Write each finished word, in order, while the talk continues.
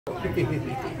Here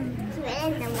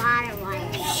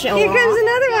comes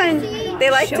another one.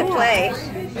 They like to play.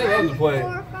 They love to play.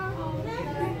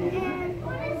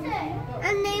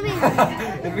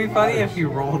 It'd be funny if you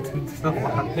rolled into the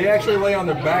water. They actually lay on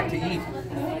their back to eat.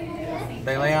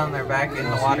 They lay on their back in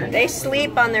the water. They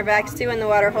sleep on their backs too in the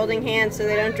water, holding hands so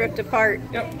they don't drift apart.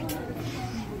 Yep.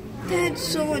 That's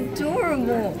so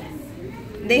adorable.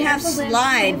 They have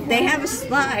slide. They have a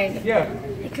slide. Yeah.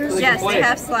 Yes, they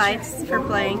have slides for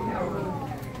playing.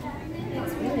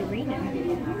 It's really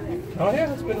raining. Oh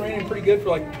yeah, it's been raining pretty good for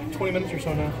like 20 minutes or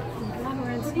so now.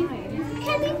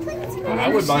 I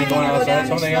wouldn't mind going outside.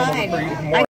 Some of the animals are pretty more